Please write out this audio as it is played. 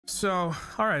So,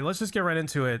 all right, let's just get right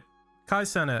into it. Kai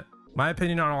Cenat. My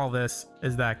opinion on all this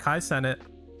is that Kai Cenat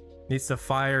needs to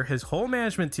fire his whole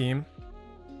management team,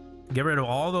 get rid of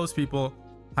all those people,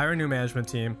 hire a new management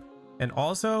team, and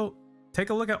also take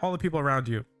a look at all the people around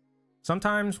you.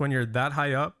 Sometimes when you're that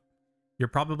high up, you're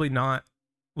probably not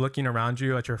looking around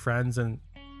you at your friends and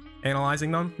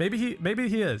analyzing them. Maybe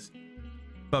he is.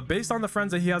 But based on the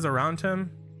friends that he has around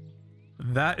him,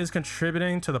 that is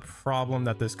contributing to the problem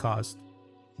that this caused.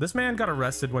 This man got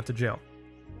arrested, went to jail.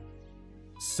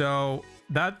 So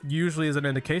that usually is an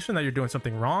indication that you're doing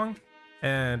something wrong.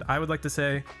 And I would like to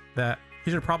say that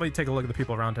he should probably take a look at the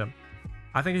people around him.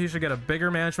 I think he should get a bigger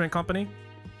management company,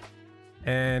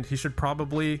 and he should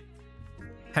probably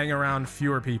hang around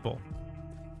fewer people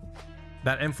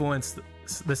that influence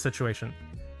this situation.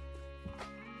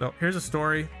 So here's a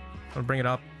story. I'm gonna bring it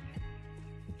up.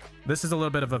 This is a little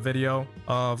bit of a video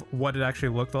of what it actually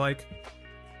looked like.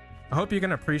 I hope you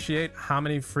can appreciate how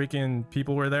many freaking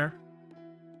people were there.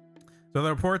 So the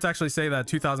reports actually say that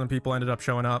 2,000 people ended up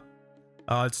showing up.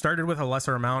 It started with a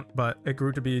lesser amount, but it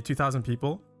grew to be 2,000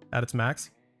 people at its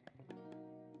max.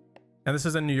 And this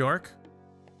is in New York.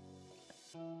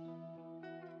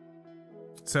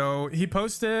 So he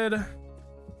posted an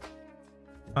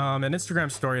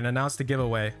Instagram story and announced a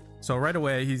giveaway. So right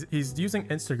away, he's using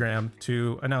Instagram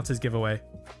to announce his giveaway.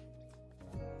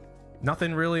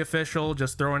 Nothing really official,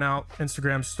 just throwing out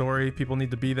Instagram story. People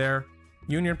need to be there.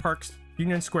 Union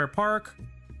Square Park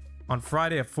on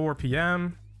Friday at 4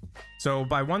 p.m. So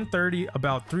by 1:30,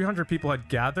 about 300 people had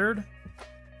gathered.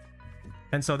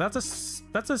 And so that's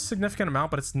a significant amount,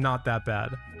 but it's not that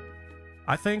bad.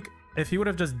 I think if he would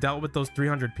have just dealt with those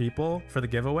 300 people for the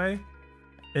giveaway,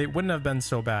 it wouldn't have been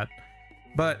so bad.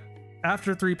 But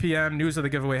after 3 p.m., news of the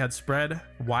giveaway had spread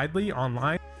widely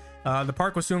online. The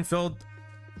park was soon filled,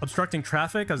 obstructing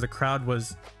traffic as the crowd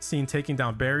was seen taking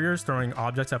down barriers, throwing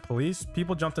objects at police.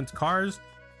 People jumped into cars.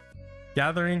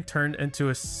 Gathering turned into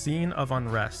a scene of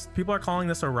unrest. People are calling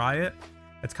this a riot.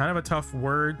 It's kind of a tough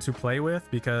word to play with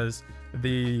because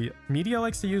the media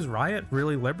likes to use riot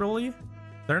really liberally.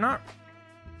 They're not.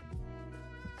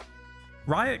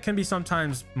 Riot can be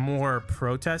sometimes more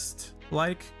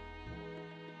protest-like,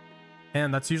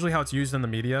 and that's usually how it's used in the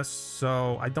media.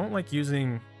 So I don't like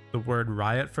using the word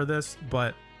riot for this,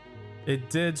 but it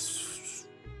did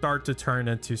start to turn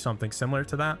into something similar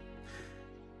to that.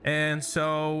 And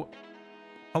so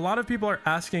a lot of people are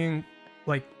asking,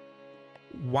 like,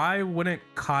 why wouldn't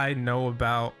Kai know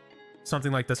about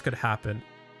something like this could happen?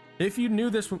 If you knew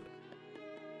this was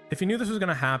going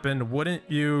to happen, wouldn't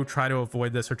you try to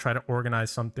avoid this or try to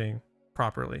organize something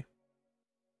properly?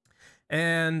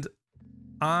 And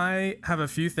I have a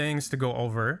few things to go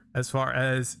over as far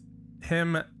as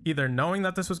him either knowing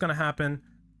that this was going to happen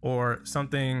or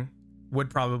something would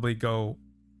probably go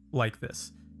like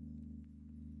this.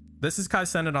 This is Kai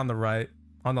Cenat on the right.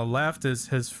 On the left is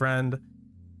his friend.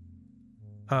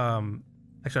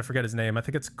 Actually, I forget his name. I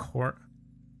think it's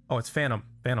Oh, it's Phantom.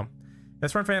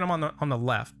 His friend Phantom on the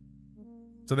left.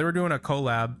 So they were doing a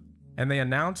collab, and they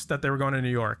announced that they were going to New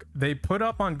York. They put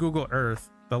up on Google Earth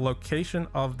the location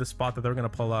of the spot that they were going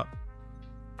to pull up.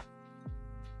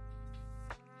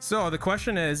 So the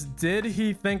question is, did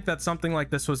he think that something like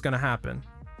this was going to happen?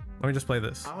 Let me just play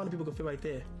this. 100 people can fit right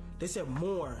there. They said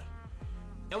more.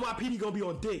 NYPD gonna be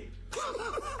on dick.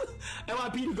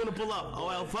 NYPD gonna pull up. Oh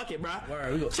well, fuck it, bro.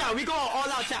 Chat, we going all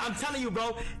out, chat. I'm telling you,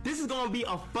 bro. This is gonna be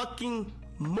a fucking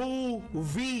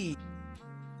movie.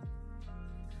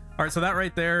 All right, so that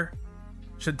right there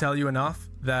should tell you enough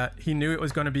that he knew it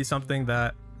was going to be something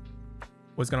that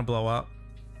was going to blow up.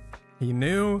 He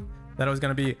knew that it was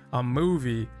going to be a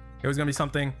movie. It was going to be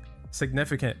something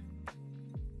significant.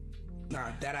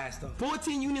 Nah, that ass though.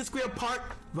 14 Union Square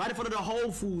Park, right in front of the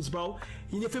Whole Foods, bro.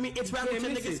 You feel me? It's right with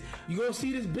your niggas. You gonna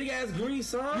see this big ass green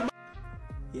sign?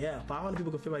 Yeah, 500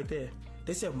 people can fit right there.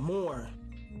 They said more.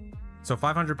 So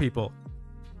 500 people.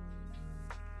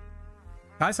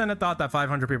 Kai Cenat thought that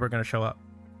 500 people were going to show up.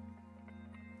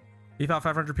 He thought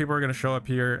 500 people were going to show up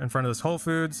here in front of this Whole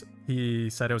Foods. He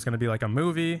said it was going to be like a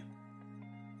movie.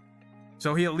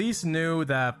 So he at least knew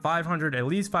that at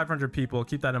least 500 people,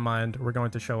 keep that in mind, were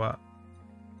going to show up.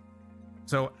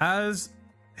 So as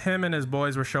him and his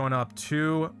boys were showing up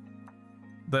to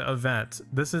the event,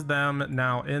 this is them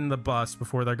now in the bus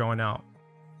before they're going out.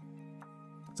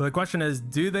 So the question is,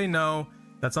 do they know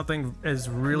that something is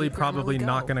really probably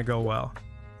not going to go well?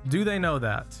 Do they know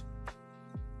that?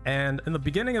 And in the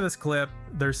beginning of this clip,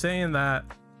 they're saying that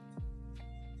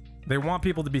they want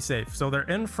people to be safe. So they're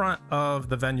in front of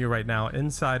the venue right now,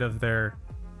 inside of their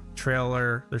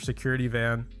trailer, their security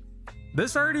van.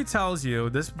 This already tells you,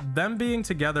 them being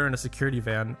together in a security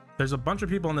van, there's a bunch of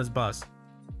people in this bus.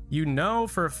 You know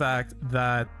for a fact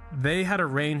that they had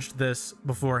arranged this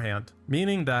beforehand,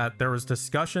 meaning that there was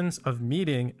discussions of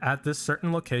meeting at this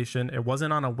certain location. It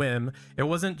wasn't on a whim. It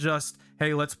wasn't just,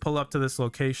 hey, let's pull up to this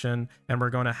location and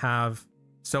we're going to have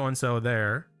so-and-so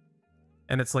there.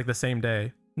 And it's like the same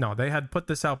day. No, they had put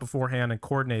this out beforehand and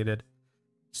coordinated.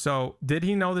 So did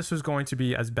he know this was going to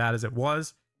be as bad as it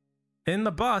was? In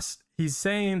the bus, he's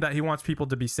saying that he wants people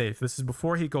to be safe. This is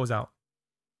before he goes out.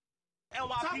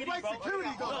 NYPD,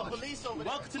 bro. Police over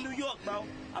there. Welcome to New York, bro.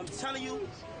 I'm telling you,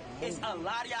 it's a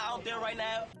lot of y'all out there right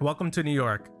now. Welcome to New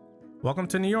York. Welcome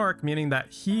to New York, meaning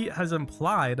that he has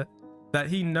implied that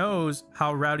he knows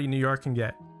how rowdy New York can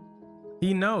get.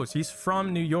 He knows. He's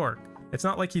from New York. It's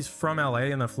not like he's from LA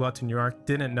and then flew out to New York,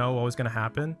 didn't know what was going to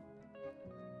happen.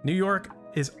 New York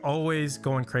is always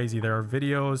going crazy. There are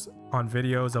videos on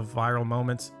videos of viral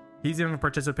moments. He's even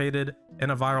participated in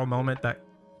a viral moment that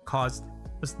caused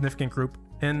a significant group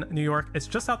in New York. It's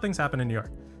just how things happen in New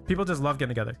York. People just love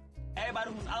getting together.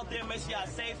 Everybody who's out there, make sure y'all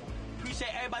safe.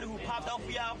 Appreciate everybody who popped out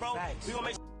for y'all, bro. We gonna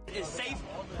make sure it's safe.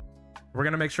 We're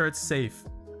gonna make sure it's safe.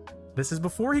 This is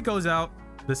before he goes out.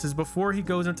 This is before he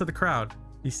goes into the crowd.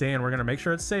 He's saying we're gonna make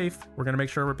sure it's safe. We're gonna make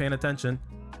sure we're paying attention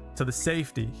to the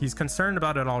safety. He's concerned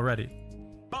about it already.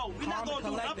 Bro, we're not gonna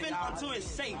do nothing until it's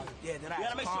safe. Yeah, we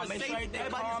gotta make sure it's safe.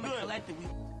 Everybody's good.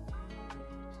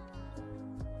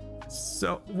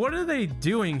 So what are they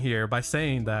doing here by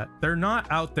saying that? They're not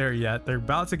out there yet. They're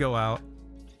about to go out.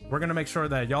 We're going to make sure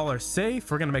that y'all are safe.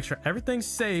 We're going to make sure everything's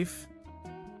safe.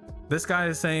 This guy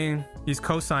is saying, he's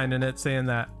co-signing it, saying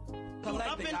that.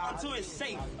 Until it's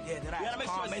safe. Yeah, we gotta make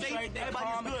sure it's safe.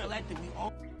 Everybody's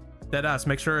good. Deadass,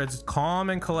 make sure it's calm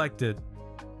and collected.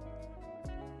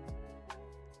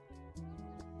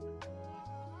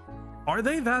 Are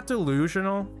they that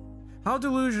delusional? How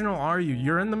delusional are you?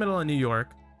 You're in the middle of New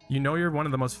York. You know you're one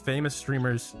of the most famous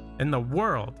streamers in the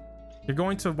world. You're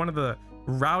going to one of the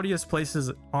rowdiest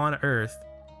places on earth,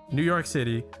 New York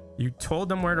City. You told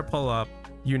them where to pull up.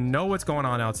 You know what's going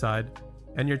on outside.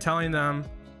 And you're telling them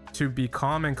to be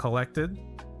calm and collected.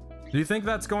 Do you think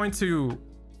that's going to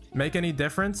make any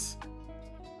difference?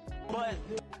 But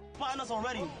find us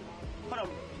already. Hold on.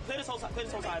 Play this whole side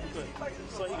if you could.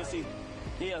 So you can see.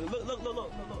 Yeah,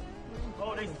 look.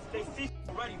 Oh, they see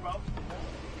already, bro.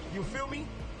 You feel me?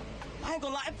 I ain't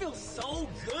gonna lie, it feels so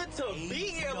good to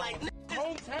be here. Like,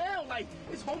 hometown, like,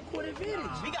 it's home court advantage.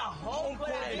 We got home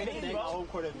court advantage, bro. Home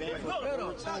court advantage. Look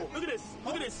at this.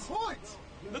 Look at this.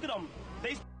 Look at them.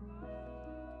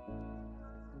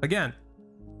 Again,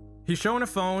 he's showing a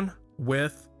phone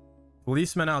with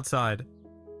policemen outside.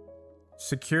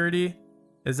 Security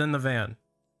is in the van.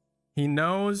 He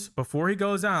knows before he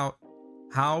goes out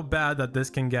how bad that this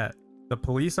can get. The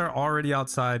police are already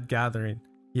outside gathering.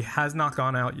 He has not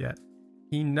gone out yet.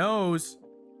 He knows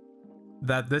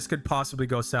that this could possibly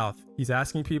go south. He's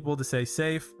asking people to stay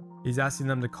safe. He's asking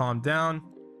them to calm down.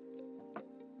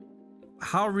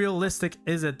 How realistic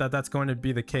is it that that's going to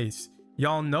be the case?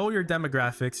 Y'all know your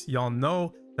demographics. Y'all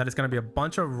know that it's going to be a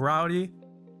bunch of rowdy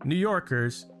New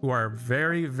Yorkers who are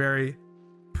very, very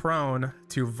prone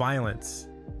to violence.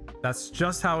 That's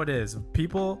just how it is.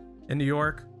 People in New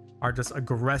York are just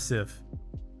aggressive.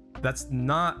 That's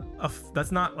not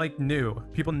like new.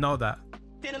 People know that.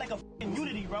 Like a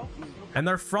unity, bro. And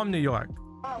they're from New York. We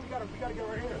gotta get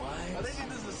right here. I think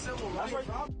this is a civil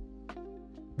right.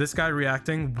 This guy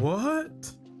reacting.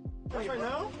 What? Right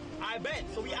now? I bet.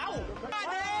 So we out.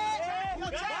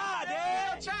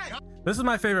 This is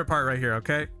my favorite part right here,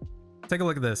 okay? Take a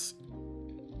look at this.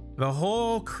 The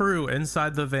whole crew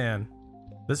inside the van.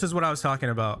 This is what I was talking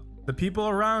about. The people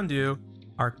around you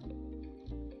are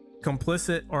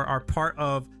complicit or are part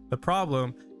of the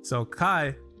problem. So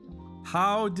Kai,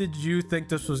 how did you think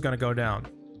this was going to go down?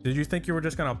 Did you think you were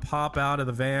just going to pop out of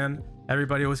the van?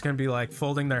 Everybody was going to be like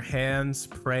folding their hands,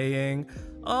 praying.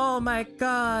 Oh my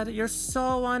God, you're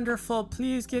so wonderful.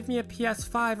 Please give me a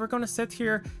PS5. We're going to sit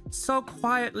here so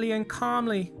quietly and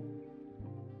calmly.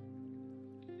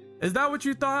 Is that what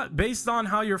you thought based on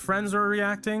how your friends were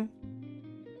reacting?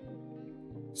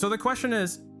 So the question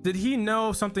is, did he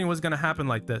know something was going to happen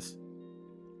like this?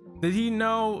 Did he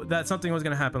know that something was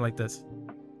going to happen like this?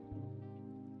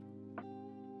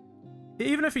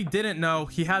 Even if he didn't know,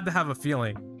 he had to have a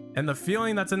feeling. And the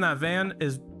feeling that's in that van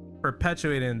is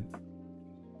perpetuating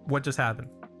what just happened.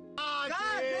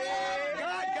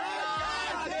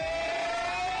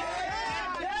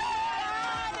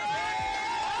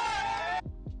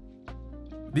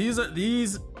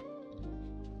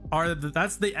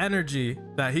 That's the energy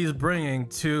that he's bringing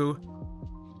to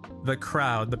the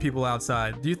crowd, the people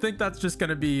outside. Do you think that's just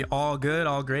gonna be all good,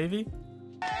 all gravy?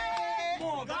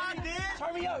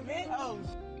 Hurry up, man.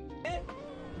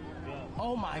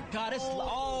 Oh my God, it's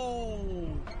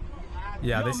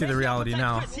Yeah, they see the reality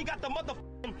now. He got the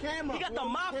motherfucking camera. He got the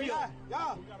mafia.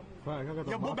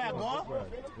 Your book bag, boy.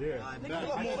 Yeah.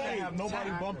 I have nobody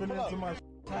bumping into my.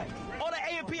 All the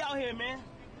A&P out here, man.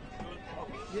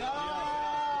 Yeah.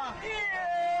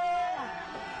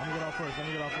 Let me get off first. Where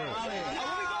we going?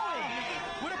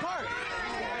 Where the park?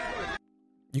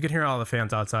 You can hear all the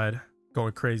fans outside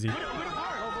going crazy.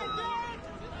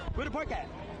 Where the park at?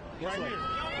 Right here.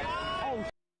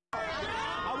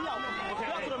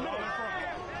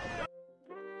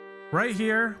 Right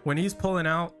here, when he's pulling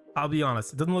out, I'll be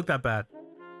honest, it doesn't look that bad.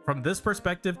 From this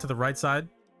perspective to the right side,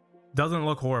 doesn't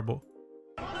look horrible.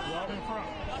 Yo, I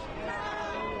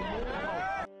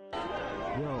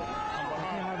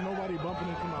can't have nobody bumping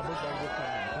into my book bag this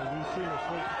time. We see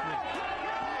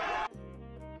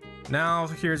it. Now,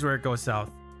 here's where it goes south.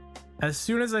 As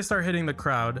soon as I start hitting the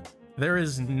crowd, there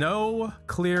is no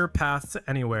clear path to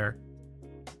anywhere.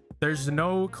 There's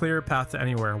no clear path to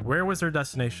anywhere. Where was their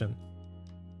destination?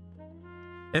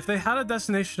 If they had a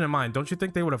destination in mind, don't you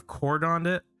think they would have cordoned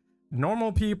it?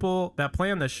 Normal people that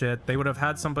plan this shit, they would have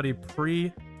had somebody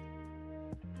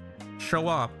show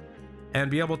up and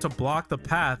be able to block the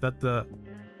path that the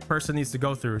person needs to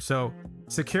go through. So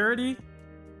security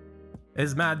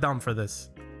is mad dumb for this.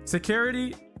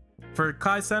 Security for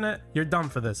Kai Cenat, you're dumb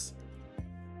for this.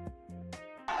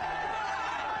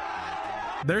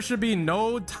 There should be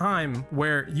no time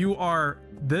where you are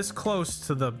this close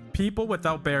to the people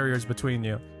without barriers between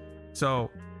you. So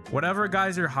whatever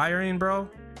guys you're hiring, bro,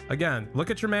 again, look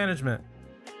at your management.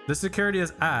 The security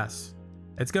is ass.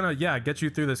 It's gonna, yeah, get you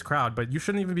through this crowd, but you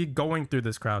shouldn't even be going through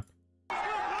this crowd.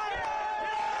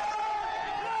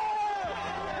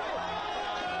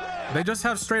 They just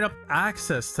have straight up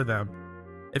access to them.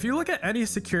 If you look at any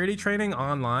security training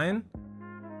online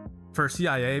for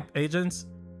CIA agents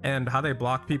and how they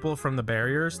block people from the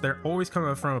barriers, they're always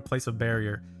coming from a place of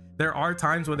barrier. There are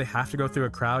times where they have to go through a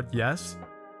crowd, yes,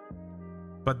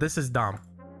 but this is dumb.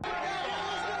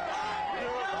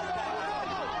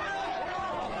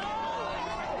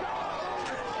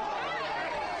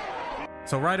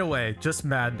 So right away, just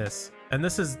madness. And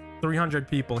this is 300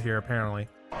 people here apparently.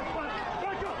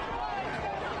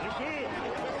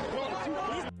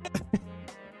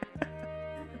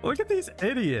 Look at these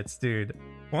idiots, dude.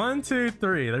 1, 2,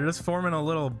 3. They're just forming a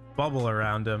little bubble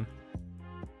around him.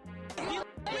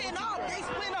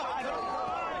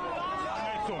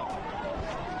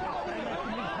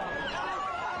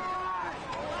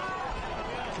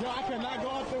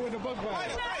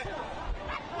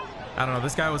 I don't know.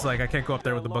 This guy was like, I can't go up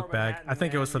there with the book bag. I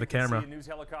think it was for the camera. News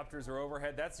helicopters are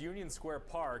overhead. That's Union Square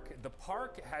Park. The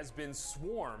park has been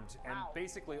swarmed and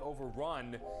basically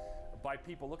overrun by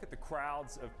people. Look at the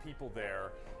crowds of people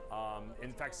there.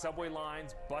 In fact, subway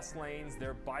lines, bus lanes,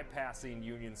 they're bypassing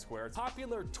Union Square.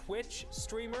 Popular Twitch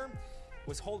streamer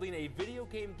was holding a video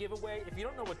game giveaway. If you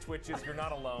don't know what Twitch is, you're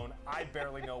not alone. I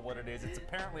barely know what it is. It's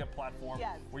apparently a platform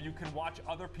where you can watch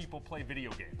other people play video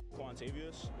games.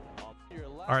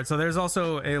 All right, so there's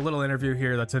also a little interview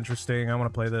here that's interesting. I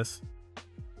want to play this.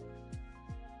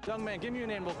 Young man, give me your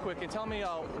name real quick and tell me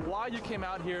why you came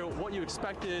out here, what you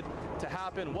expected to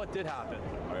happen, what did happen.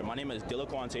 All right, my name is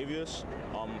Dilaquantavius.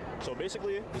 So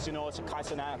basically, as you know, it's a Kai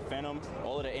Cenat Phantom.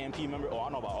 All of the AMP members, I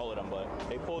don't know about all of them, but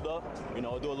they pulled up, you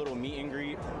know, do a little meet and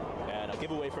greet and a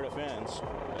giveaway for the fans.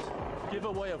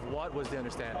 Giveaway of what was the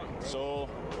understanding? So,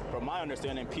 from my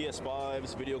understanding,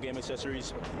 PS5s, video game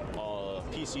accessories,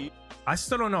 PC. I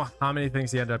still don't know how many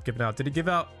things he ended up giving out. Did he give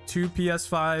out 2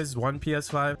 PS5s, 1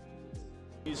 PS5?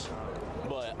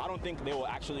 But I don't think they will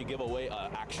actually give away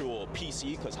an actual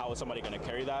PC, because how is somebody going to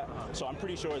carry that? So I'm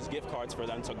pretty sure it's gift cards for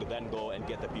them to then go and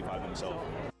get the P5 themselves.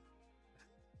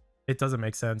 It doesn't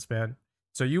make sense, man.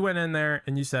 So you went in there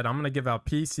and you said, I'm going to give out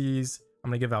PCs, I'm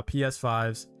going to give out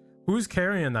PS5s. Who's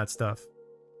carrying that stuff?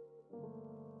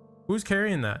 Who's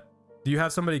carrying that? Do you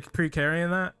have somebody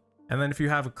pre-carrying that? And then if you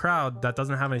have a crowd that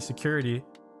doesn't have any security,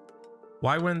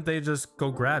 why wouldn't they just go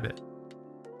grab it?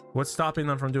 What's stopping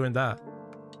them from doing that?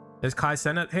 Is Kai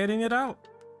Cenat handing it out?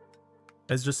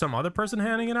 Is just some other person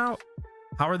handing it out?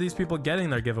 How are these people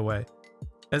getting their giveaway?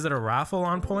 Is it a raffle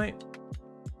on point?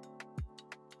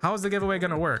 How is the giveaway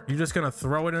gonna work? You just gonna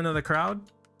throw it into the crowd?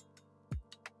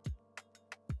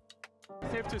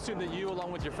 Safe to assume that you,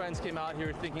 along with your friends, came out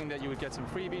here thinking that you would get some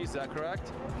freebies, is that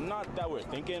correct? Not that we're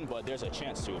thinking, but there's a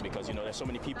chance to, because, you know, there's so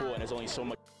many people and there's only so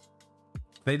much.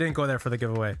 They didn't go there for the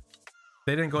giveaway.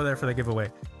 They didn't go there for the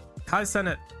giveaway. Kai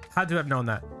Cenat had to have known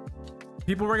that.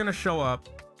 People were gonna show up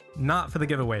not for the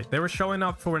giveaway. They were showing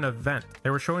up for an event. They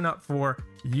were showing up for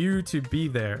you to be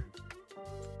there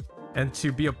and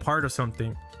to be a part of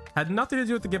something. Had nothing to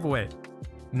do with the giveaway.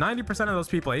 90% of those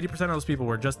people, 80% of those people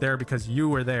were just there because you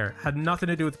were there. Had nothing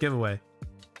to do with the giveaway.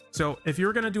 So if you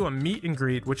were going to do a meet and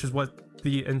greet, which is what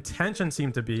the intention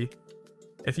seemed to be,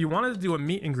 if you wanted to do a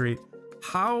meet and greet,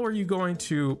 how are you going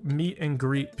to meet and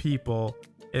greet people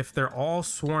if they're all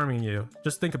swarming you?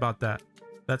 Just think about that.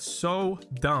 That's so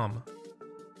dumb.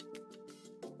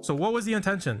 So what was the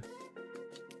intention?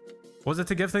 Was it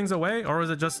to give things away, or was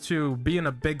it just to be in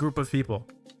a big group of people?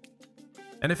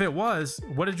 And if it was,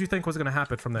 what did you think was going to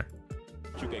happen from there?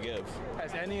 You can give.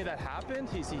 Has any of that happened?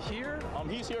 Is he here?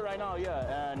 He's here right now,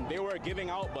 yeah. And they were giving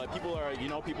out, but people are, you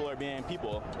know, people are being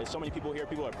people. There's so many people here,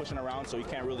 people are pushing around, so you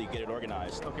can't really get it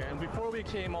organized. Okay, and before we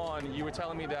came on, you were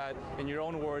telling me that, in your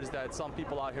own words, that some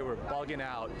people out here were bugging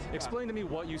out. Explain to me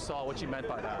what you saw, what you meant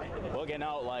by that. Bugging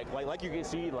out, like you can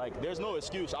see, like, there's no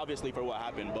excuse, obviously, for what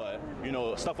happened, but, you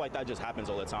know, stuff like that just happens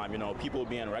all the time. You know, people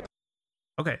being reckless.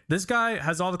 Okay, this guy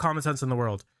has all the common sense in the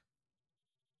world.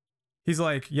 He's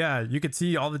like, yeah, you could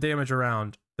see all the damage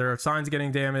around. There are signs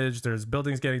getting damaged. There's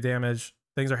buildings getting damaged.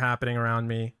 Things are happening around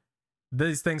me.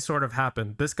 These things sort of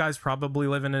happen. This guy's probably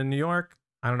living in New York.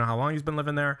 I don't know how long he's been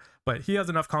living there, but he has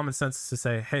enough common sense to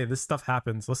say, hey, this stuff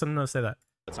happens. Listen to him say that.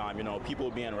 Time, you know,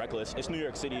 people being reckless. It's New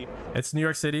York City. It's New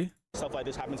York City. Stuff like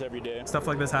this happens every day. Stuff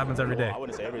like this happens every day. Well, I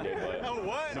wouldn't say every day, but Oh,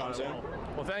 what? You know what I'm saying?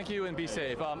 Well, thank you and be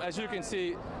safe. As you can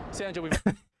see, Sandra, we've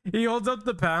He holds up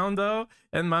the pound though,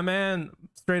 and my man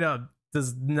straight up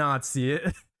does not see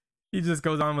it. He just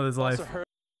goes on with his life.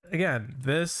 Again,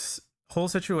 this whole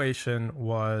situation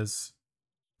was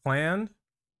planned.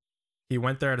 He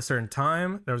went there at a certain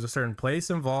time. There was a certain place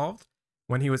involved.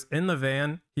 When he was in the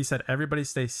van, he said, everybody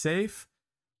stay safe.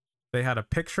 They had a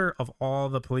picture of all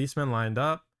the policemen lined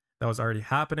up. That was already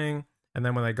happening. And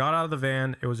then when they got out of the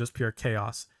van, it was just pure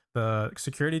chaos. The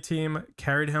security team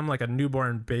carried him like a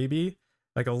newborn baby,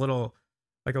 like a little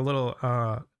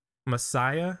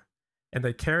messiah. And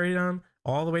they carried him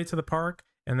all the way to the park.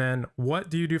 And then what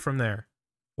do you do from there?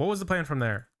 What was the plan from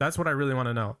there? That's what I really want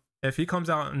to know. If he comes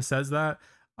out and says that,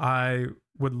 I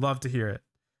would love to hear it.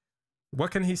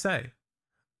 What can he say?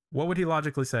 What would he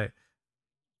logically say?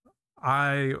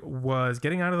 I was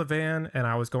getting out of the van and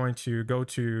I was going to go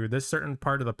to this certain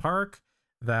part of the park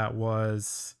that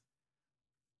was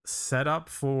set up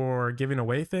for giving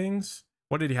away things.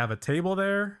 What did he have? A table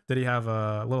there? Did he have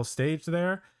a little stage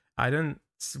there?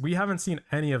 We haven't seen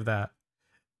any of that.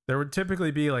 There would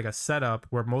typically be like a setup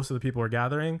where most of the people are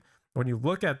gathering. When you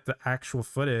look at the actual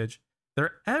footage,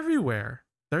 they're everywhere.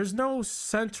 There's no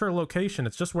center location.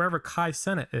 It's just wherever Kai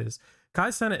Cenat is. Kai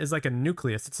Cenat is like a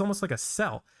nucleus. It's almost like a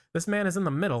cell. This man is in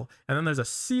the middle, and then there's a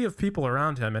sea of people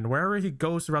around him, and wherever he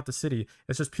goes throughout the city,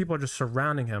 it's just people are just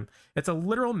surrounding him. It's a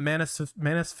literal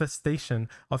manifestation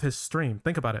of his stream.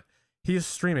 Think about it. He is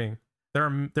streaming. There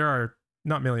are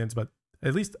not millions, but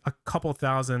at least a couple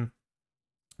thousand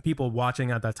people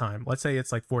watching at that time. Let's say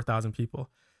it's like 4,000 people.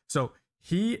 So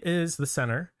he is the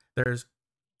center. There's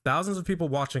thousands of people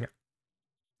watching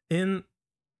in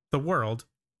the world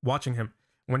watching him.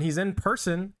 When he's in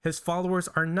person, his followers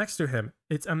are next to him.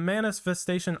 It's a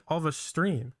manifestation of a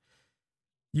stream.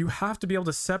 You have to be able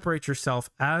to separate yourself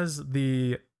as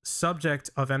the subject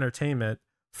of entertainment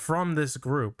from this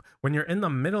group. When you're in the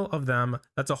middle of them,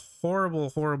 that's a horrible,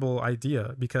 horrible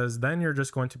idea, because then you're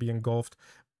just going to be engulfed.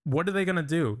 What are they going to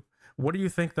do? What do you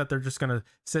think, that they're just going to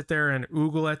sit there and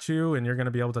oogle at you and you're going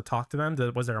to be able to talk to them?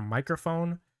 Was there a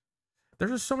microphone?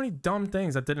 There's just so many dumb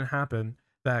things that didn't happen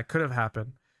that could have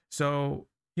happened. So,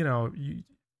 you know,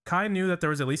 Kai knew that there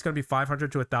was at least going to be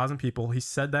 500 to 1,000 people. He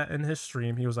said that in his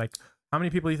stream. He was like, how many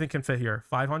people do you think can fit here?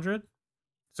 500?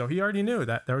 So he already knew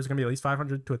that there was going to be at least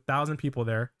 500 to 1,000 people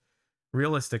there.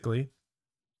 Realistically,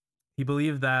 he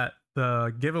believed that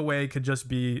the giveaway could just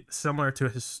be similar to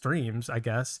his streams, I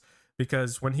guess,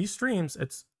 because when he streams,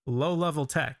 it's low-level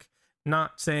tech.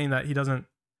 Not saying that he doesn't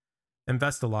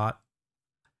invest a lot.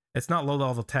 It's not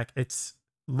low-level tech. It's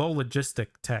low logistic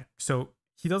tech. So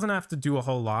he doesn't have to do a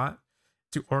whole lot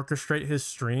to orchestrate his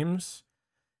streams.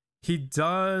 He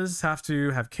does have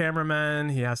to have cameramen.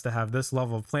 He has to have this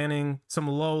level of planning, some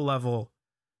low-level,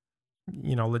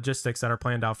 you know, logistics that are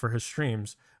planned out for his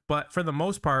streams. But for the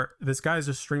most part, this guy's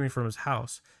just streaming from his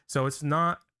house. So it's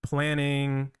not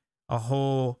planning a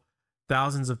whole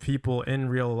thousands of people in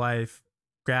real life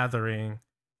gathering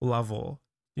level.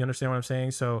 You understand what I'm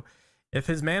saying? So if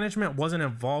his management wasn't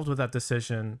involved with that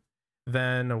decision,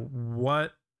 then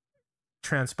what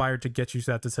transpired to get you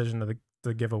to that decision of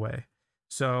the giveaway?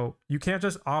 So you can't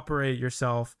just operate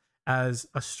yourself as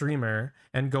a streamer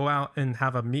and go out and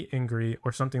have a meet and greet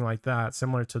or something like that,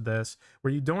 similar to this,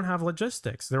 where you don't have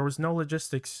logistics. There was no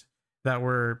logistics that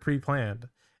were pre-planned.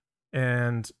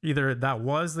 And either that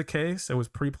was the case, it was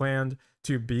pre-planned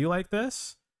to be like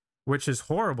this, which is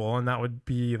horrible, and that would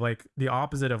be like the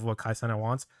opposite of what Kai Cenat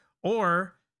wants,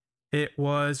 or it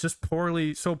was just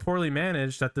poorly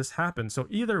managed that this happened. So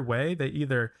either way, they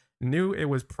either knew it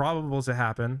was probable to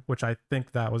happen, which I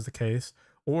think that was the case,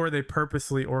 or they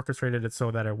purposely orchestrated it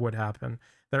so that it would happen.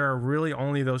 There are really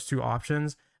only those two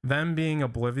options. Them being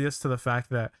oblivious to the fact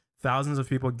that thousands of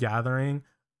people gathering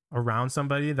around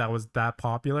somebody that was that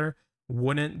popular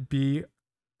wouldn't be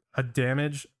a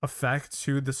damage effect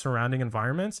to the surrounding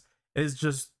environments is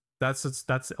just,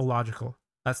 that's illogical.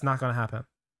 That's not going to happen.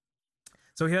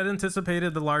 So he had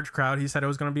anticipated the large crowd. He said it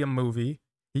was going to be a movie.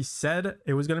 He said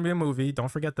it was going to be a movie. Don't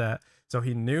forget that. So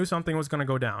he knew something was going to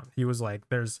go down. He was like,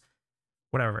 there's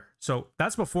whatever. So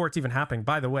that's before it's even happening,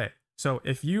 by the way. So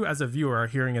if you as a viewer are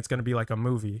hearing it's going to be like a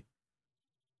movie,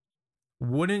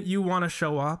 wouldn't you want to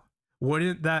show up?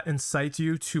 Wouldn't that incite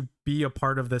you to be a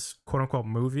part of this quote unquote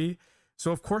movie?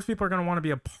 So of course people are going to want to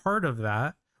be a part of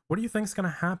that. What do you think is going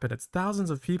to happen? It's thousands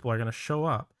of people are going to show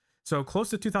up. So close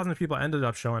to 2,000 people ended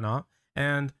up showing up,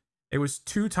 and it was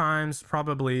 2 times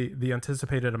probably the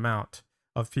anticipated amount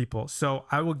of people. So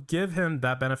I will give him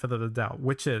that benefit of the doubt,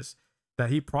 which is that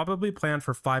he probably planned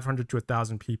for 500 to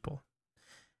 1,000 people.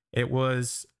 It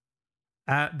was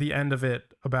at the end of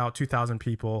it about 2,000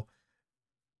 people.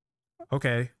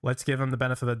 Okay, let's give him the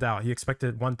benefit of the doubt. He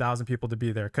expected 1,000 people to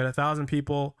be there. Could 1,000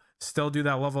 people still do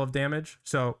that level of damage?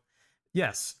 So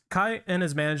yes, Kai and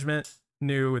his management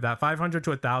knew that 500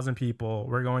 to 1,000 people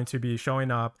were going to be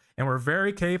showing up and were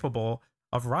very capable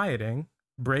of rioting,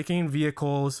 breaking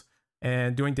vehicles,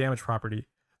 and doing damage property.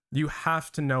 You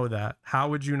have to know that. How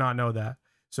would you not know that?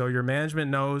 So your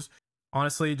management knows,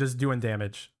 honestly, just doing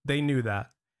damage. They knew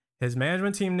that. His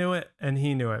management team knew it, and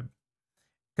he knew it.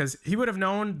 Because he would have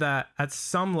known that at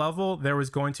some level there was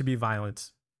going to be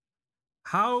violence.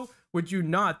 How would you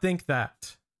not think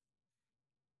that?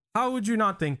 How would you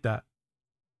not think that?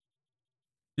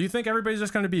 Do you think everybody's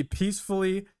just going to be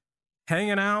peacefully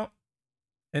hanging out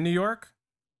in New York?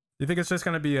 You think it's just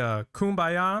going to be a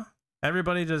kumbaya?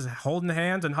 Everybody just holding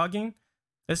hands and hugging?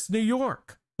 It's New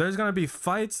York. There's going to be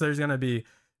fights. There's going to be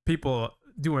people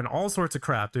doing all sorts of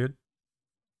crap, dude.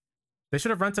 They should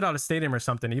have rented out a stadium or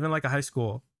something, even like a high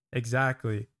school.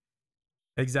 Exactly.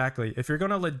 Exactly. If you're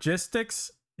going to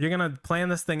logistics, you're going to plan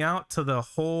this thing out to the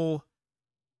whole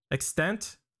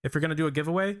extent. If you're going to do a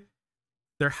giveaway,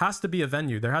 there has to be a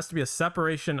venue. There has to be a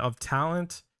separation of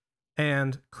talent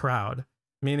and crowd.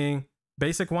 Meaning,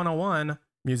 basic 101,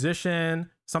 musician,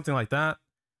 something like that.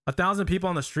 1,000 people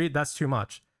on the street, that's too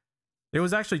much. It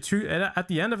was actually at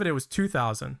the end of it, it was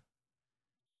 2,000.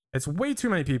 It's way too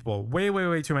many people. Way, way,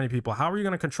 way too many people. How are you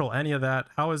going to control any of that?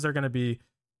 How would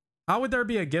there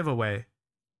be a giveaway?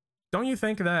 Don't you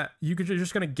think that you're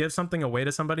just going to give something away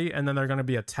to somebody and then they're going to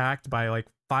be attacked by like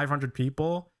 500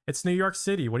 people? It's New York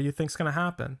City. What do you think's going to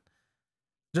happen?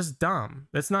 Just dumb.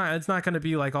 It's not going to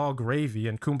be like all gravy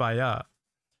and kumbaya.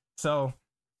 So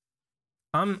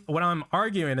what I'm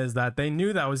arguing is that they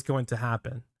knew that was going to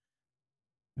happen.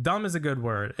 Dumb is a good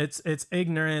word. It's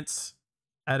ignorance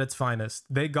at its finest.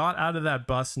 They got out of that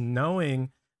bus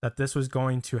knowing that this was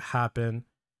going to happen,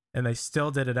 and they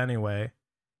still did it anyway,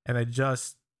 and they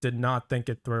just did not think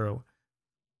it through.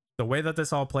 The way that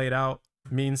this all played out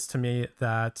means to me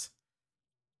that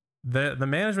the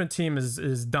management team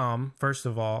is dumb, first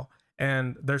of all,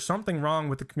 and there's something wrong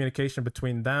with the communication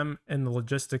between them and the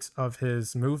logistics of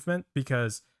his movement,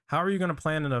 because how are you going to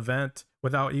plan an event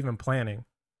without even planning?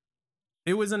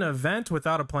 It was an event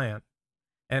without a plan.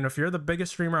 And if you're the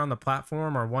biggest streamer on the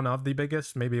platform, or one of the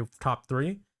biggest, maybe top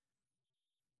 3,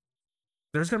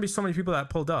 there's going to be so many people that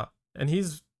pulled up. And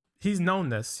he's known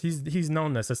this. He's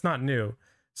known this. It's not new.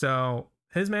 So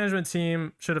his management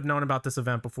team should have known about this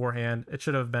event beforehand. It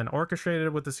should have been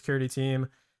orchestrated with the security team,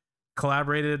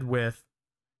 collaborated with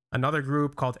another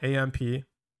group called AMP.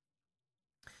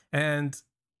 And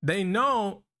they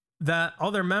know that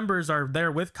other members are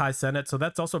there with Kai Cenat, so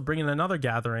that's also bringing another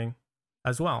gathering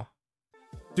as well.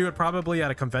 Do it probably at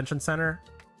a convention center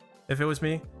if it was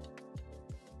me.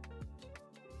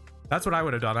 That's what I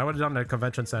would have done. I would have done it at a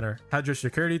convention center. Had your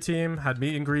security team, had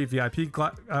meet and greet,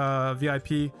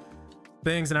 VIP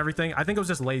things and everything. I think it was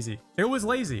just lazy. It was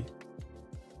lazy.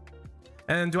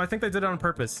 And do I think they did it on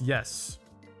purpose? Yes.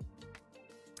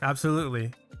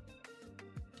 Absolutely.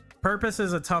 Purpose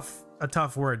is a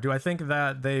tough word. Do I think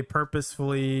that they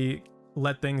purposefully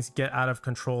let things get out of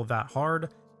control that hard?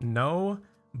 No.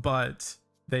 But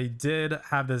they did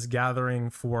have this gathering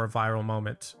for a viral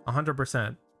moment.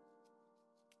 100%.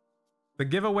 The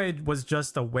giveaway was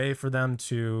just a way for them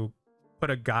to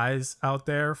put a guise out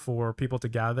there for people to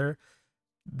gather.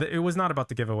 It was not about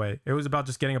the giveaway. It was about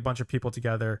just getting a bunch of people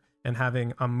together and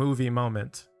having a movie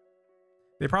moment.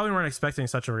 They probably weren't expecting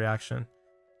such a reaction.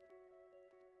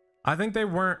 I think they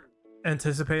weren't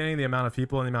anticipating the amount of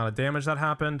people and the amount of damage that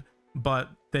happened, but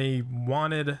they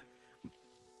wanted...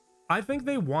 I think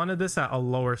they wanted this at a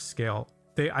lower scale.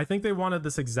 I think they wanted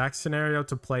this exact scenario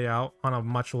to play out on a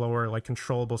much lower, like,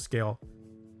 controllable scale.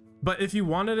 But if you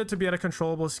wanted it to be at a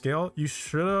controllable scale, you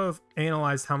should have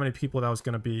analyzed how many people that was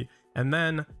going to be, and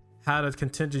then had a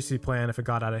contingency plan if it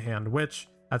got out of hand, which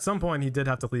at some point he did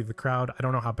have to leave the crowd. I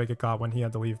don't know how big it got when he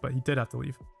had to leave, but he did have to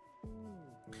leave.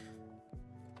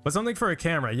 But something for a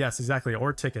camera, yes, exactly,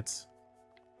 or tickets.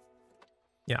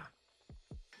 Yeah.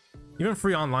 Even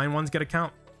free online ones get a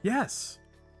count. Yes.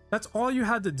 That's all you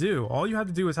had to do. All you had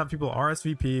to do was have people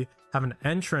RSVP, have an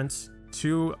entrance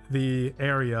to the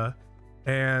area,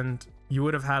 and you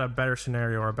would have had a better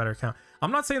scenario or a better count.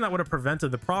 I'm not saying that would have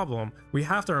prevented the problem. We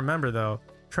have to remember, though,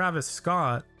 Travis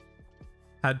Scott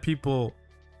had people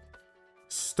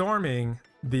storming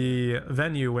the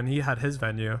venue when he had his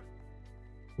venue,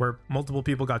 where multiple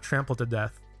people got trampled to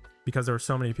death because there were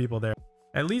so many people there.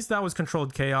 At least that was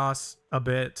controlled chaos a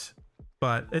bit,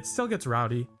 but it still gets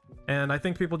rowdy. And I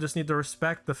think people just need to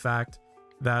respect the fact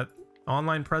that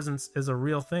online presence is a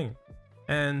real thing.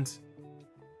 And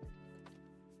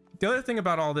the other thing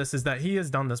about all this is that he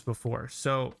has done this before.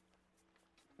 So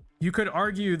you could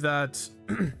argue that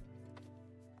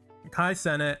Kai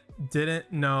Cenat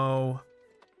didn't know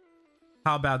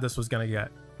how bad this was going to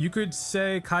get. You could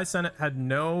say Kai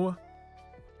Cenat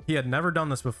he had never done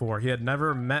this before. He had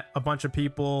never met a bunch of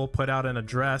people, put out an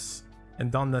address,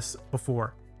 and done this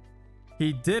before.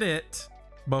 He did it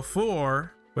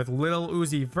before with Lil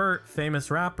Uzi Vert, famous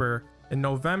rapper, in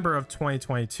November of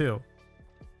 2022.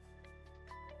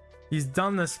 He's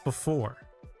done this before,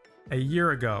 a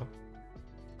year ago.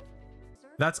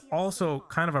 That's also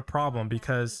kind of a problem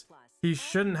because he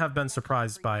shouldn't have been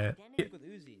surprised by it. He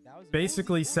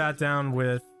basically sat down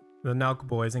with the Nelk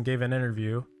Boys and gave an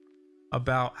interview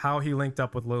about how he linked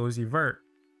up with Lil Uzi Vert.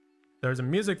 There's a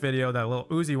music video that Lil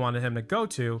Uzi wanted him to go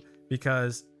to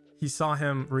because he saw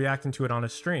him reacting to it on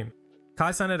his stream.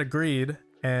 Kai Cenat agreed,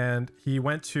 and he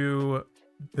went to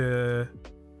the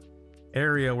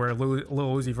area where Lil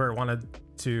Uzi Vert wanted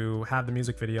to have the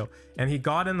music video, and he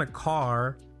got in the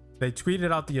car. They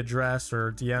tweeted out the address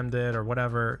or DM'd it or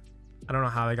whatever. I don't know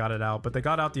how they got it out, but they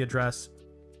got out the address,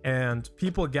 and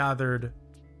people gathered,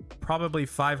 probably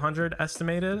 500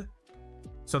 estimated.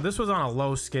 So this was on a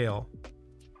low scale.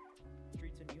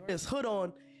 His hood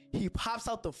on, he pops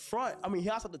out the front. I mean, he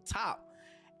hops out the top.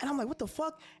 And I'm like, what the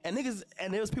fuck? And niggas,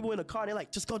 and there was people in the car, they're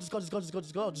like, just go, just go, just go, just go,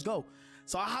 just go, just go.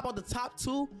 So I hop out the top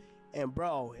too, and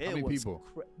bro, it was people?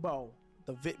 Bro,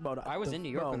 I was in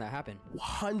New York when that happened.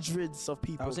 Hundreds of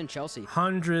people. I was in Chelsea.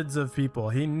 Hundreds of people.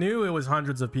 He knew it was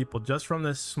hundreds of people just from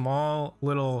this small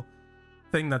little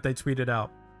thing that they tweeted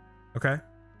out. Okay?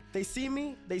 They see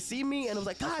me, and it was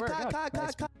like, Kai.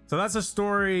 So that's a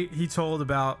story he told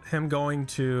about him going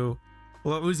to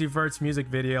Lil Uzi Vert's music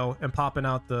video and popping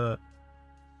out the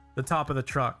top of the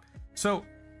truck. So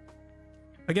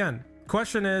again,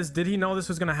 question is, did he know this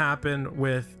was going to happen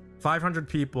with 500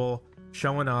 people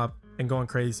showing up and going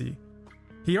crazy?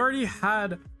 He already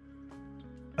had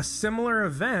a similar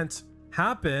event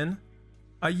happen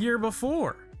a year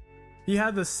before. He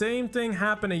had the same thing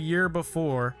happen a year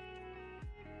before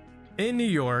in New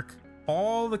York.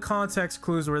 All the context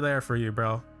clues were there for you,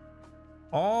 bro.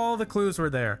 All the clues were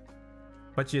there,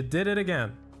 but you did it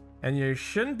again. And you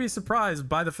shouldn't be surprised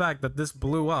by the fact that this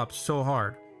blew up so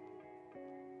hard.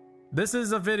 This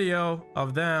is a video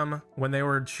of them when they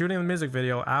were shooting the music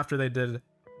video after they did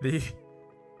the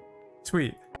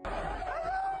tweet.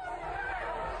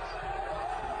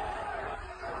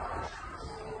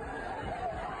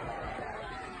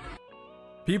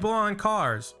 People on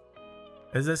cars.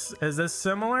 Is this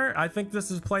similar? I think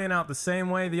this is playing out the same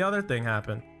way the other thing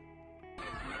happened.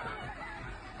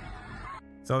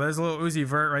 So there's a Lil Uzi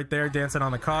Vert right there dancing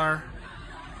on the car.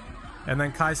 And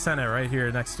then Kai Cenat right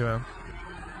here next to him.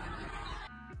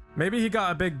 Maybe he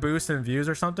got a big boost in views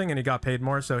or something and he got paid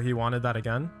more, so he wanted that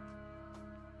again.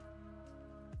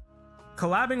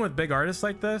 Collabing with big artists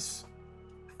like this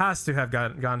has to have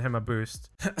gotten him a boost.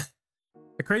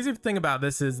 The crazy thing about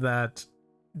this is that,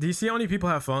 do you see how many people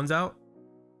have phones out?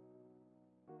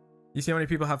 You see how many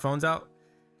people have phones out?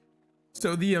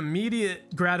 So the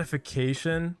immediate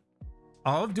gratification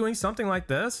of doing something like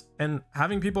this and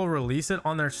having people release it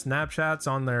on their Snapchats,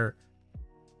 on their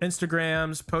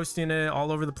Instagrams, posting it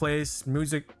all over the place.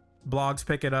 Music blogs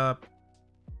pick it up.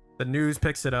 The news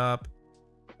picks it up.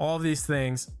 All of these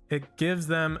things, it gives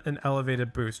them an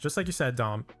elevated boost. Just like you said,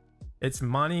 Dom, it's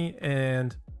money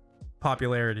and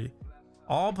popularity.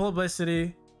 All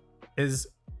publicity is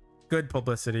good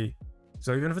publicity.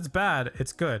 So even if it's bad,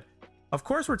 it's good. Of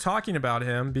course, we're talking about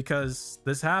him because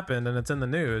this happened and it's in the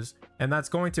news, and that's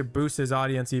going to boost his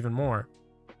audience even more.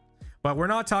 But we're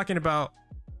not talking about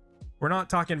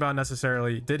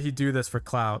necessarily, did he do this for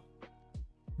clout?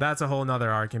 That's a whole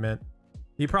nother argument.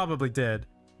 He probably did.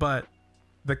 But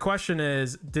the question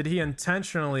is, did he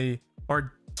intentionally,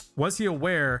 or was he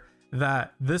aware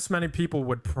that this many people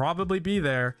would probably be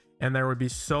there and there would be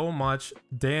so much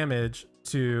damage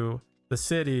to the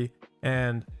city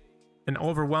and an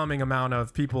overwhelming amount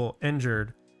of people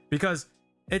injured? Because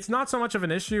it's not so much of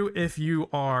an issue if you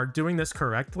are doing this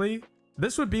correctly.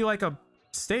 This would be like a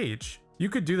stage. You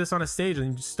could do this on a stage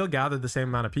and you still gather the same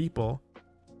amount of people.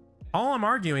 All I'm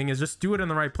arguing is just do it in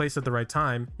the right place at the right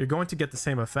time. You're going to get the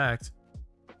same effect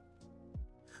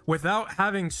without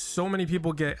having so many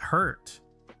people get hurt.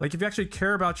 Like, if you actually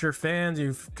care about your fans,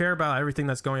 you care about everything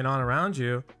that's going on around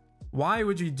you, why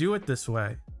would you do it this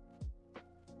way?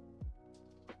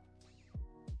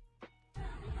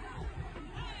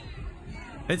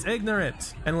 It's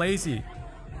ignorant and lazy.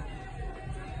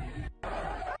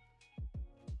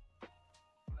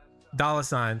 Dollar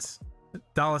signs.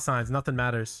 Dollar signs. Nothing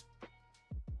matters.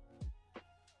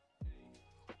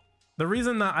 The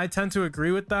reason that I tend to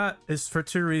agree with that is for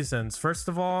two reasons. First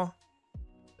of all,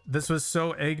 this was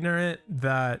so ignorant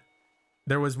that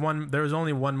there was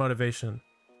only one motivation,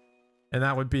 and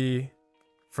that would be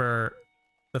for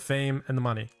the fame and the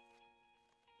money.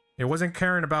 It wasn't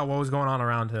caring about what was going on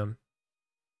around him.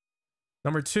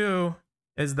 Number two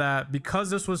is that because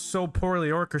this was so poorly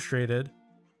orchestrated,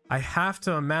 I have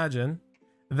to imagine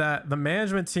that the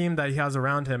management team that he has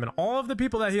around him and all of the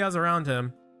people that he has around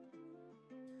him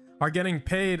are getting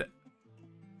paid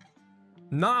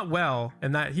not well,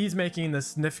 and that he's making the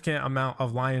significant amount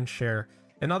of lion's share.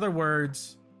 In other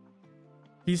words,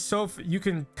 you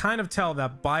can kind of tell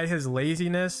that by his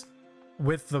laziness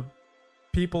with the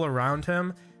people around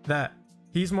him, that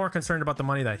he's more concerned about the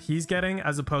money that he's getting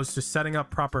as opposed to setting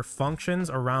up proper functions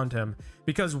around him.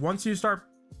 Because once you start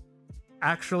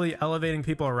actually elevating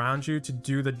people around you to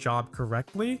do the job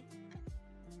correctly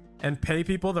and pay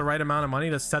people the right amount of money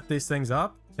to set these things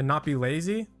up and not be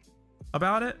lazy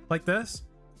about it like this,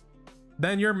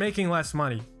 then you're making less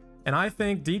money. And I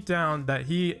think deep down that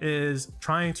he is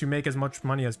trying to make as much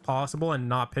money as possible and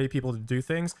not pay people to do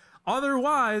things.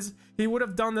 Otherwise, he would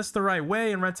have done this the right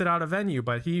way and rented out a venue,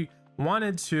 but he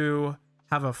wanted to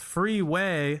have a free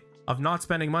way of not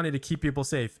spending money to keep people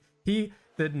safe. He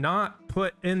did not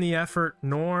put in the effort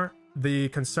nor the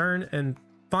concern and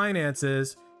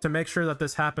finances to make sure that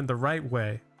this happened the right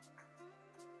way.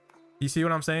 You see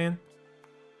what I'm saying?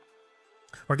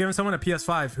 Or giving someone a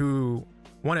PS5 who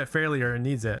won it fairly or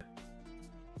needs it.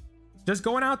 Just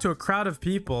going out to a crowd of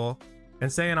people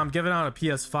and saying I'm giving out a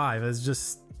PS5 is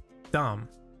just dumb.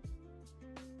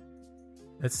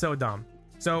 It's so dumb.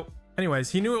 So anyways,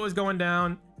 he knew it was going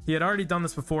down. He had already done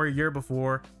this before, a year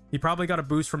before. He probably got a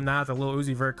boost from that, the Lil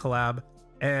Uzi Vert collab,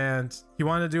 and he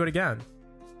wanted to do it again.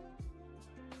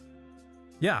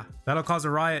 Yeah, that'll cause a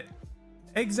riot.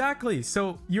 Exactly.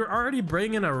 So you're already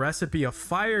bringing a recipe, a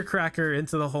firecracker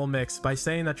into the whole mix by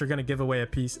saying that you're going to give away a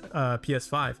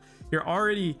PS5. You're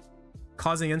already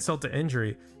causing insult to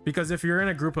injury, because if you're in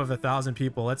a group of 1,000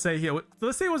 people, let's say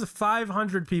it was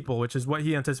 500 people, which is what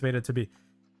he anticipated to be.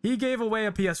 He gave away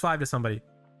a PS5 to somebody.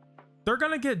 They're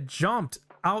going to get jumped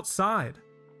outside.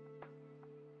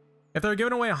 If they're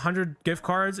giving away 100 gift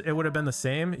cards, it would have been the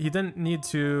same. He didn't need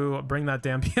to bring that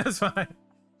damn PS5.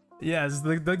 Yes,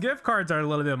 the gift cards are a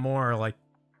little bit more like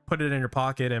put it in your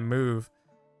pocket and move.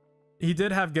 He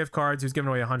did have gift cards. He was giving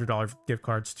away $100 gift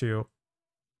cards too.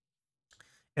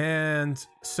 And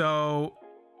so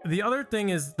the other thing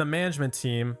is the management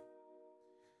team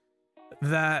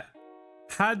that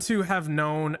had to have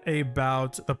known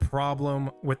about the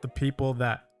problem with the people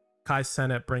that Kai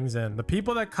Cenat brings in. The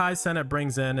people that Kai Cenat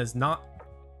brings in it's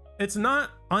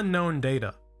not unknown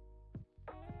data.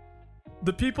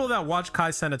 The people that watch Kai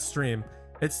Cenat stream,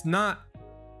 it's not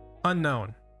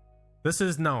unknown. This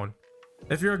is known.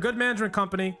 If you're a good management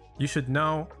company, you should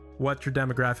know what your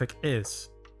demographic is.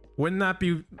 Wouldn't that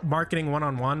be marketing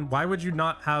one-on-one? Why would you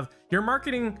not have your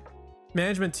marketing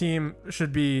management team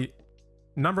should be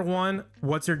number one,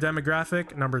 what's your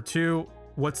demographic? Number two,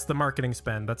 what's the marketing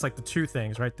spend? That's like the two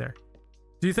things right there.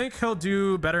 Do you think he'll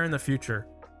do better in the future?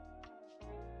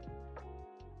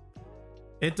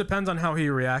 It depends on how he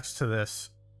reacts to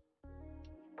this.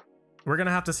 we're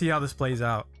gonna have to see how this plays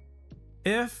out.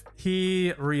 If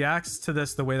he reacts to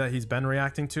this the way that he's been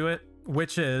reacting to it,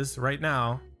 which is right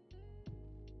now,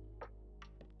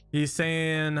 he's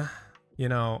saying, you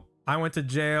know, I went to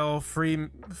jail, free,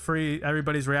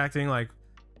 everybody's reacting like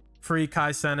free Kai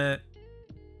Cenat.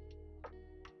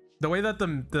 The way that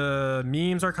the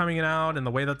memes are coming out and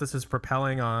the way that this is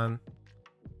propelling on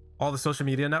all the social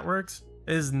media networks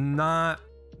is not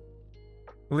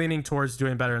leaning towards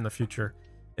doing better in the future.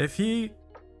 If he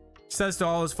says to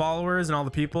all his followers and all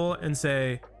the people and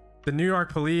say, the New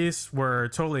York police were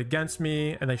totally against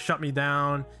me and they shut me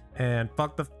down and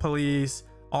fuck the police,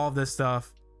 all of this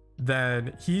stuff,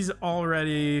 then he's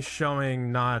already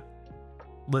showing not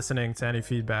listening to any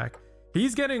feedback.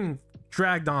 He's getting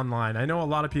dragged online. I know a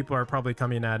lot of people are probably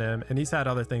coming at him and he's had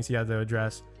other things he had to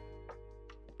address.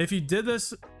 If he did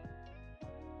this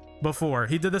before,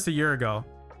 he did this a year ago,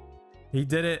 he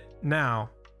did it now,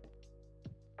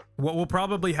 what will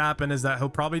probably happen is that he'll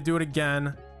probably do it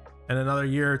again in another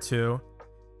year or two.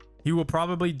 He will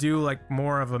probably do like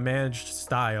more of a managed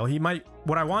style. He might,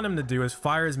 what I want him to do is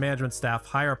fire his management staff,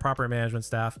 hire a proper management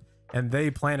staff, and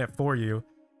they plan it for you.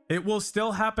 It will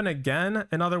still happen again.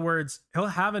 In other words, he'll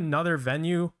have another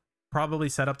venue probably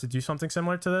set up to do something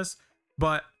similar to this,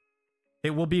 but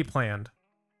it will be planned.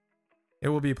 It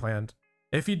will be planned.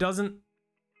 If he doesn't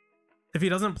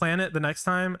plan it the next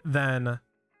time, then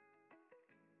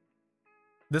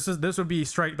this would be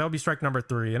strike, that would be strike number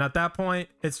 3. And at that point,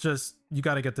 it's just, you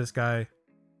got to get this guy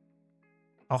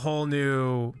a whole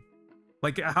new,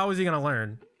 like, how is he going to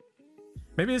learn?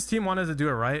 Maybe his team wanted to do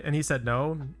it right and he said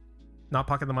no, not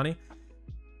pocket the money.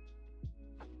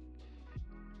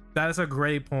 That is a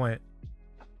great point.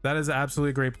 That is an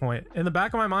absolutely great point. In the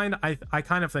back of my mind, I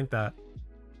kind of think that,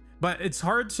 but it's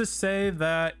hard to say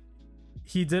that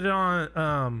he did it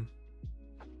on,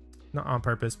 not on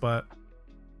purpose, but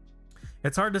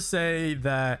it's hard to say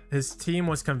that his team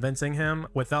was convincing him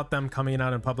without them coming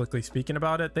out and publicly speaking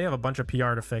about it. They have a bunch of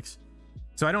PR to fix.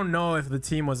 So I don't know if the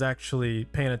team was actually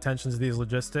paying attention to these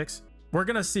logistics. We're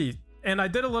going to see. And I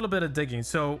did a little bit of digging.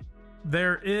 So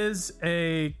there is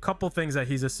a couple things that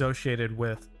he's associated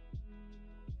with.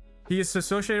 He is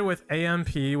associated with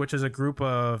AMP, which is a group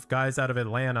of guys out of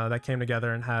Atlanta that came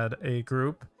together and had a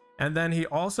group. And then he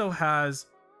also has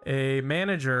a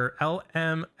manager,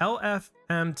 LFM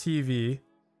TV.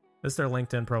 This is their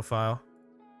LinkedIn profile.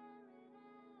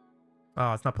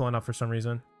 Oh, it's not pulling up for some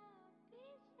reason.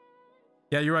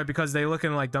 Yeah, you're right, because they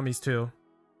looking like dummies too.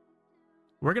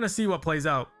 We're gonna see what plays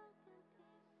out.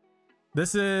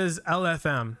 This is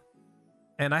LFM,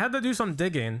 and I had to do some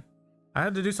digging. I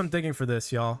had to do some digging for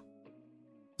this, y'all,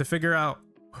 to figure out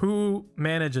who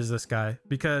manages this guy,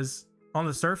 because on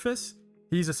the surface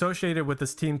he's associated with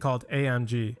this team called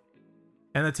AMG,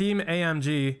 and the team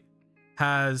AMG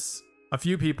has a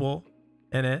few people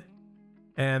in it,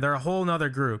 and they're a whole nother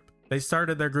group. They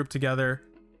started their group together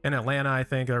in Atlanta, I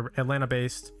think, or Atlanta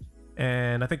based,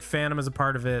 and I think Phantom is a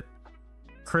part of it,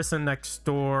 Chrisen Next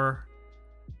Door,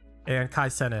 and Kai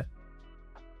Cenat.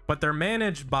 But they're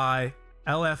managed by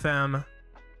LFM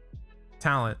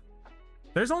Talent.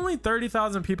 There's only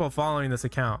 30,000 people following this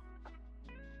account.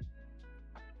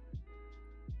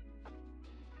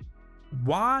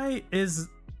 Why is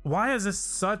this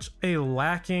such a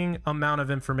lacking amount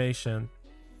of information?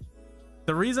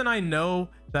 The reason I know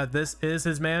that this is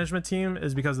his management team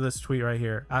is because of this tweet right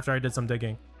here. After I did some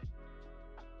digging,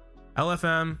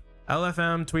 LFM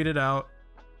tweeted out,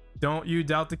 "Don't you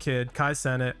doubt the kid, Kai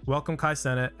Cenat. Welcome Kai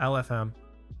Cenat, LFM."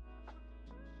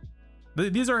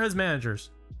 These are his managers.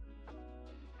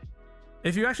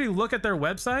 If you actually look at their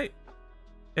website,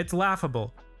 it's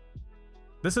laughable.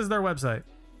 This is their website.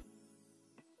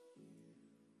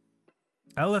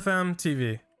 LFM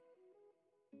TV.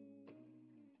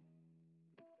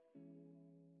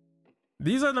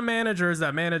 These are the managers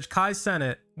that manage Kai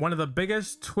Cenat, one of the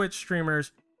biggest Twitch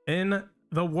streamers in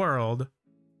the world.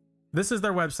 This is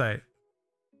their website.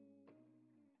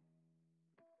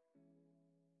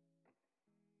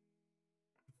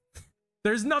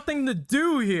 There's nothing to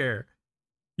do here.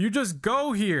 You just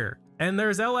go here and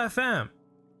there's LFM.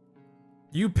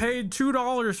 You paid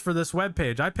 $2 for this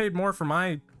webpage. I paid more for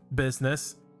my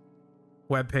business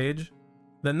webpage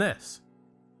than this.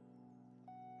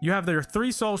 You have their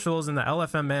 3 socials and the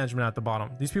LFM management at the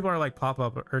bottom. These people are like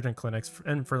pop-up urgent clinics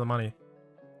and for the money.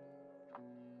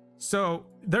 So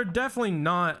they're definitely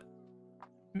not,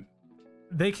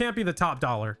 they can't be the top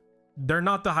dollar. They're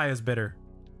not the highest bidder.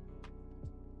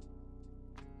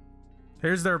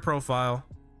 Here's their profile.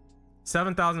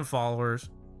 7,000 followers.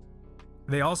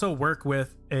 They also work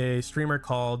with a streamer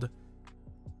called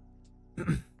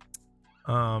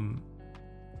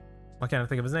Why can't I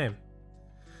think of his name?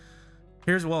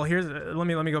 Here's let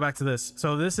me go back to this.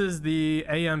 So this is the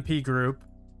AMP group.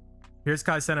 Here's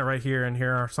Kai Cenat right here, and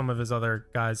here are some of his other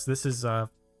guys. This is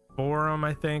Forum,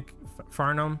 I think,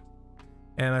 Farnham,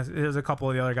 and there's a couple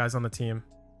of the other guys on the team,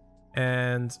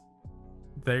 and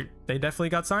they definitely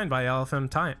got signed by LFM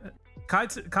time. Kai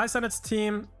Cenat's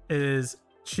team is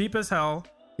cheap as hell.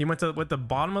 He went with the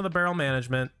bottom of the barrel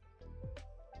management.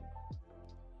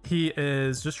 He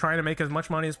is just trying to make as much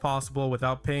money as possible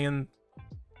without paying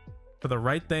for the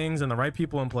right things and the right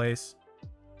people in place.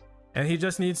 And he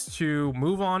just needs to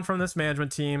move on from this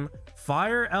management team,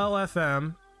 fire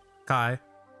LFM, Kai,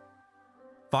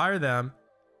 fire them,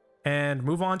 and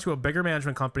move on to a bigger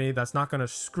management company that's not going to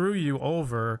screw you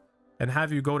over and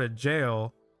have you go to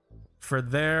jail for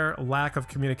their lack of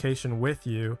communication with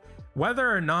you. Whether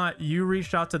or not you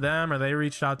reached out to them or they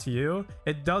reached out to you,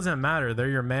 it doesn't matter. They're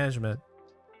your management.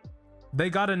 They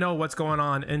got to know what's going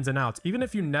on ins and outs. Even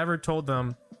if you never told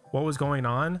them what was going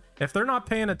on, if they're not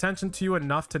paying attention to you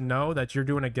enough to know that you're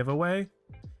doing a giveaway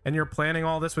and you're planning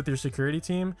all this with your security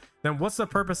team, then what's the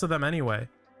purpose of them anyway?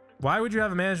 Why would you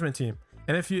have a management team?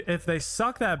 And if they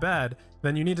suck that bad,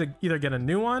 then you need to either get a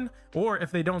new one, or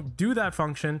if they don't do that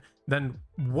function, then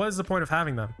what is the point of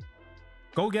having them?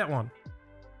 Go get one.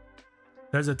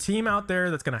 There's a team out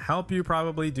there that's going to help you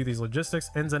probably do these logistics,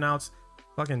 ins and outs.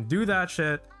 Fucking do that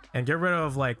shit and get rid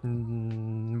of like a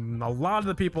lot of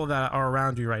the people that are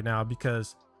around you right now,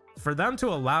 because for them to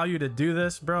allow you to do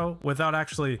this, bro, without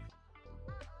actually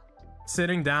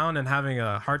sitting down and having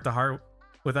a heart-to-heart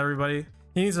with everybody,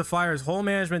 he needs to fire his whole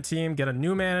management team, get a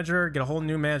new manager, get a whole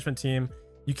new management team.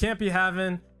 You can't be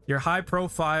having your high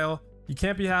profile, you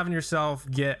can't be having yourself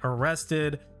get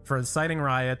arrested for inciting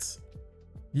riots.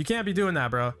 You can't be doing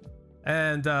that, bro.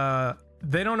 And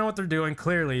they don't know what they're doing,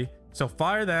 clearly. So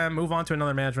fire them, move on to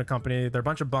another management company. They're a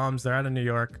bunch of bums. They're out of New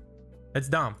York. It's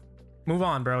dumb. Move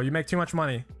on, bro. You make too much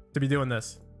money to be doing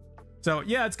this. So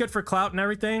yeah, it's good for clout and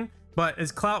everything, but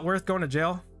is clout worth going to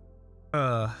jail?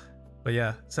 But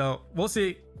yeah, so we'll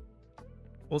see.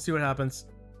 We'll see what happens.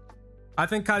 I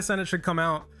think Kai Cenat should come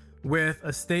out with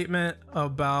a statement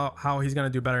about how he's going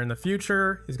to do better in the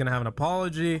future. He's going to have an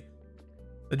apology.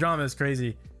 The drama is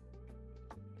crazy.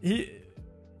 He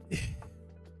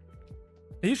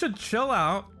should chill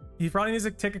out. He probably needs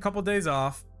to take a couple days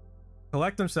off,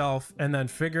 collect himself, and then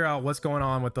figure out what's going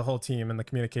on with the whole team and the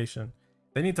communication.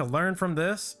 They need to learn from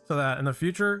this so that in the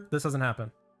future, this doesn't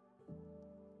happen.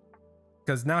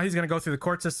 Because now he's going to go through the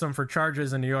court system for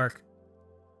charges in New York.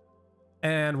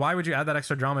 And why would you add that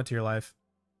extra drama to your life?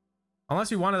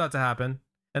 Unless you wanted that to happen.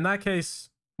 In that case,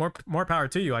 more power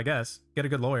to you, I guess. Get a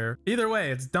good lawyer. Either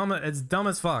way, it's dumb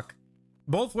as fuck.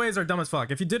 Both ways are dumb as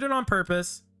fuck. If you did it on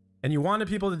purpose and you wanted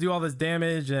people to do all this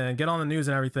damage and get on the news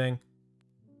and everything,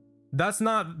 that's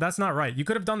not right. You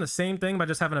could have done the same thing by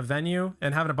just having a venue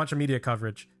and having a bunch of media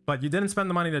coverage, but you didn't spend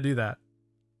the money to do that.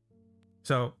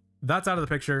 So that's out of the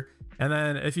picture. And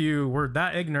then if you were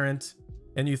that ignorant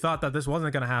and you thought that this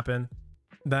wasn't going to happen,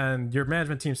 then your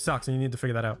management team sucks and you need to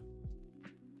figure that out.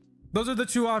 Those are the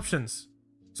two options.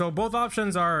 So both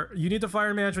options are you need to fire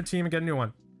your management team and get a new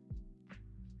one.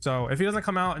 So if he doesn't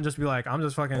come out and just be like, I'm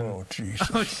just fucking... Oh,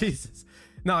 Jesus. Oh, Jesus.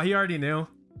 No, he already knew.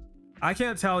 I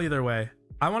can't tell either way.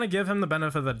 I want to give him the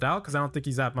benefit of the doubt because I don't think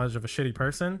he's that much of a shitty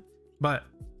person. But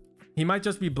he might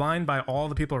just be blind by all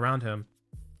the people around him.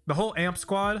 The whole AMP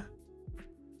squad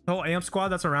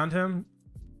that's around him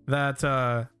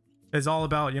that is all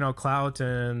about, you know, clout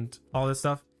and all this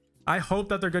stuff. I hope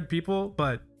that they're good people,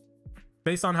 but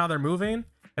based on how they're moving,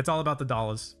 it's all about the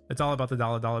dollars. It's all about the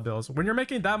dollar bills. When you're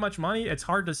making that much money, it's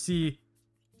hard to see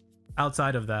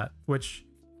outside of that, which,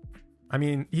 I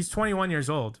mean, he's 21 years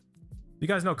old. You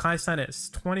guys know Kai Cenat is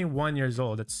 21 years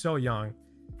old. It's so young.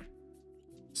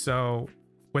 So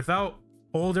without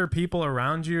older people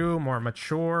around you, more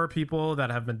mature people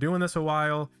that have been doing this a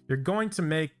while, you're going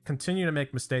to continue to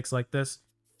make mistakes like this.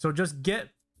 So just get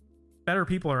better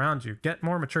people around you. Get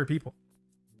more mature people.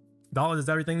 Dollars is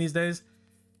everything these days.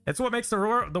 It's what makes the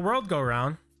world go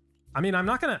around. I mean, I'm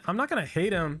not gonna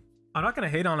hate him. I'm not gonna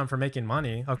hate on him for making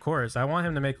money. Of course, I want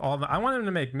him to make I want him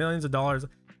to make millions of dollars.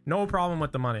 No problem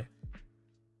with the money.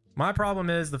 My problem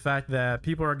is the fact that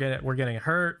people were getting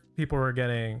hurt. People were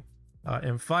getting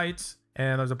in fights,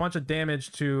 and there's a bunch of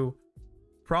damage to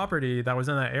property that was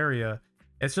in that area.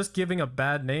 It's just giving a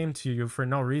bad name to you for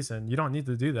no reason. You don't need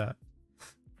to do that.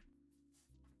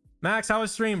 Max, how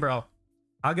was stream, bro?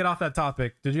 I'll get off that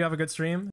topic. Did you have a good stream?